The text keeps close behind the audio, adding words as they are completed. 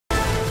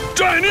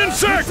Giant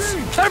insects!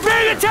 They're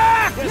being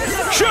attacked!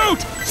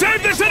 Shoot!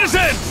 Save the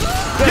citizens!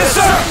 Yes,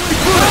 sir!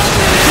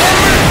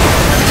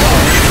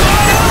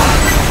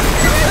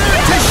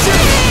 To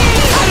shoot!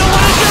 I don't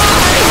want to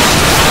die!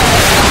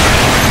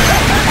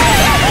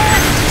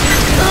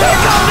 They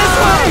come this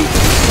way!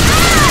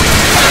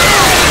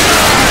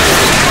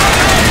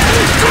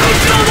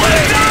 Don't want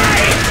to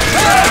die!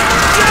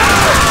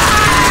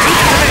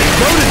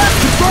 Notice!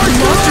 The bird's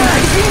motion!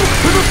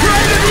 We're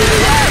afraid of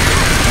EDF!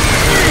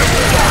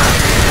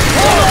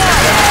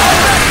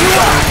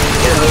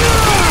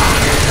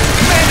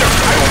 Commander,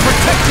 I will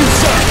protect you,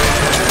 sir!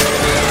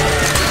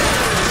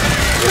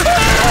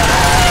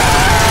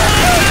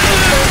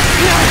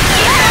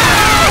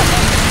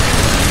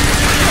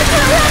 I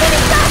can't run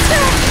any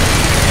faster!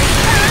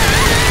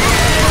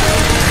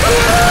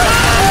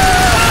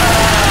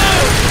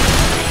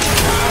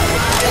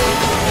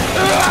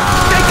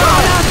 They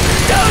got us!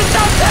 Do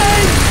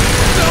something!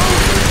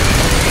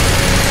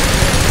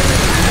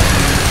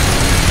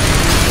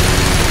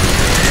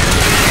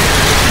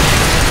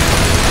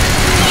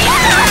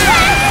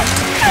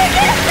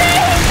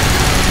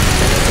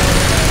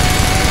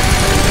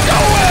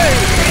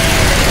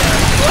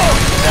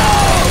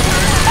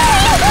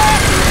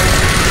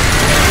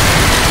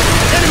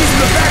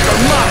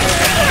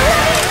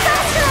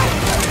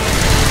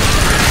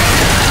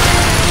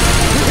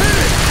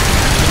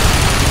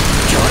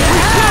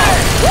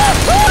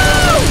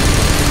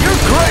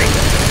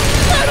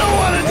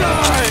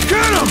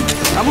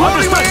 I'm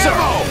loading my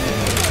ammo!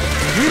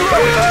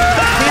 Reload!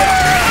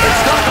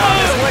 Let's talk about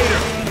this later!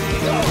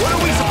 What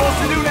are we supposed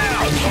to do now?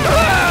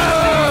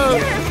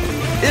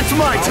 It's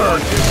my turn!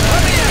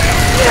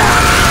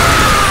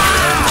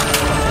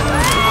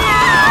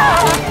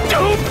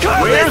 Don't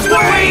come Where's this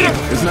way!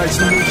 It's nice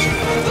to meet you.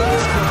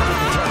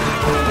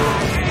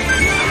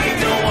 I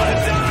don't want to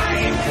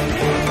die!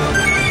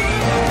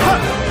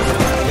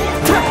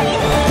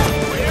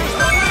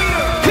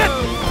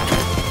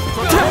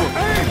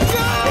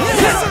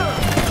 Where's the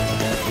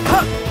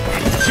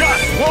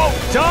won't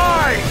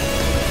die!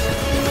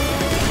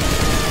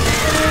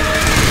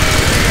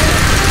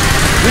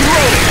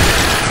 Reloading!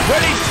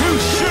 Ready to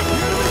shoot!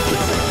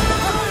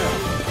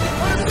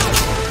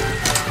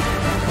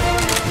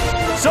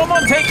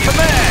 Someone take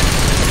command!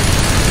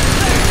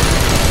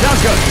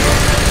 Sounds good.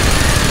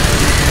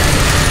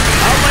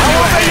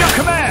 I'll obey your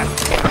command!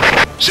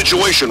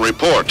 Situation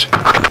report.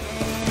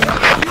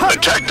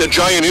 Attack the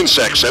giant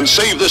insects and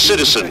save the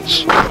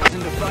citizens.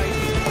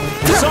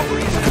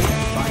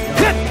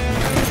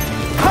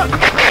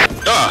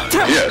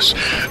 Yes,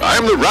 I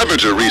am the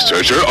Ravager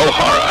researcher,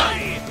 O'Hara.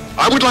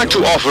 I would like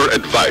to offer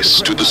advice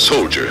to the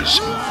soldiers.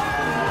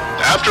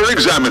 After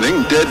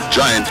examining dead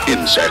giant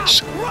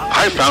insects,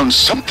 I found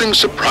something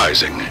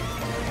surprising.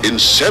 In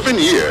 7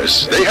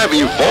 years, they have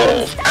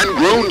evolved and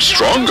grown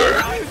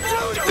stronger.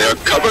 They are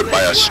covered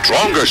by a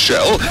stronger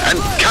shell and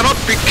cannot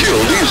be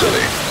killed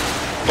easily.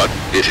 But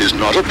it is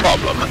not a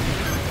problem.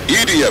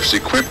 EDF's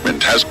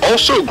equipment has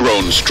also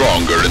grown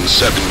stronger in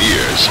 7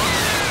 years.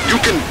 You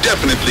can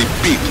definitely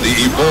beat the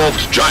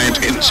evolved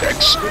giant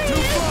insects.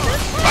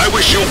 I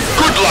wish you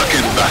good luck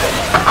in battle.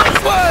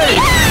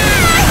 Wait!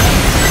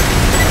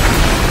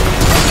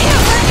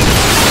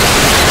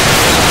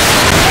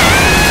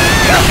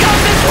 Come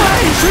this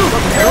way! Shoot!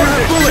 Don't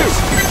have bullets!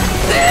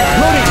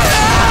 Loading!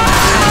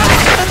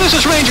 This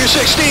is Ranger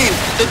 16.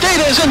 The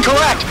data is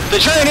incorrect.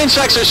 The giant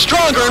insects are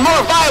stronger and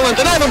more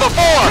violent than ever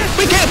before.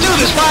 We can't do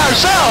this by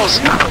ourselves.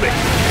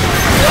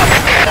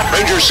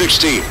 Ranger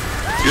 16.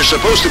 You're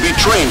supposed to be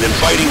trained in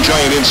fighting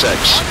giant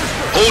insects.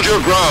 Hold your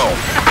ground.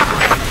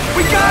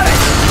 We got it!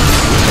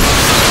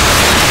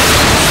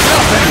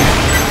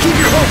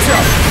 Keep your hopes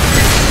up!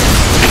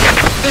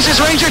 This is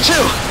Ranger 2.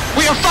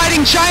 We are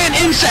fighting giant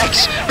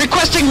insects.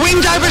 Requesting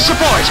wing diver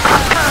support.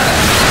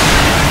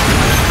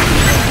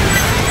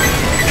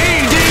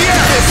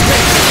 EDF!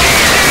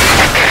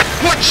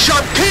 What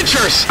sharp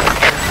pinchers!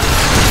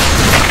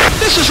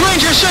 This is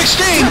Ranger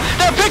 16.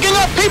 They're picking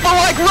up people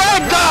like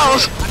rag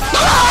dolls.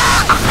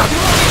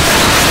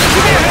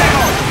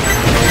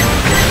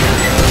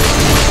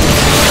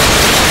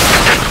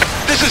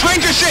 This is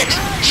Ranger 6.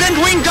 Send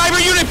wing diver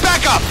unit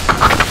backup.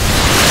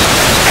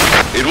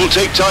 It will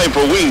take time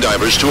for wing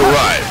divers to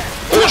arrive.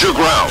 Hold your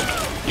ground.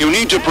 You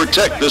need to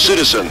protect the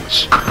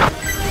citizens.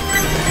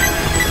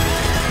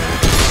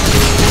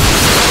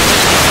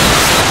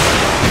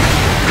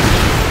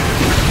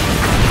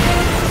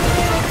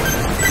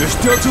 You're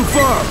still too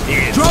far.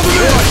 Drop him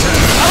in.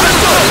 Let's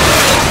go.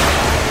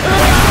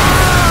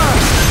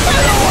 I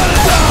don't want to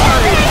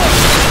die.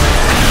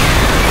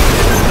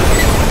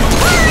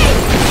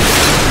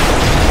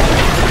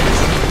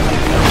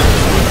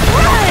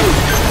 Run!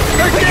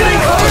 They're getting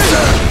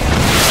closer.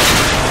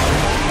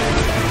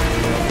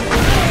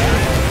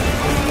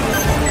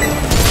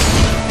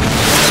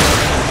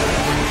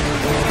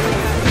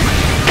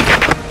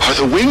 Are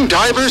the wing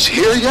divers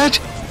here yet?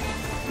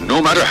 No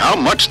matter how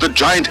much the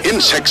giant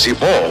insects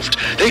evolved,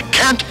 they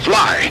can't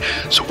fly,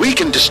 so we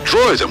can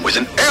destroy them with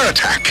an air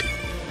attack.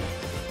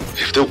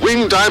 If the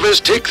wing divers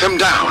take them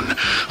down,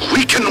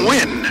 we can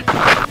win.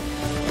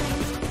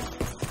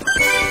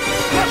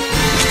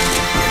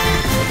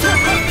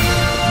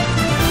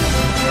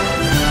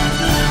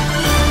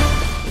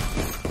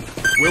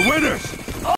 We're winners!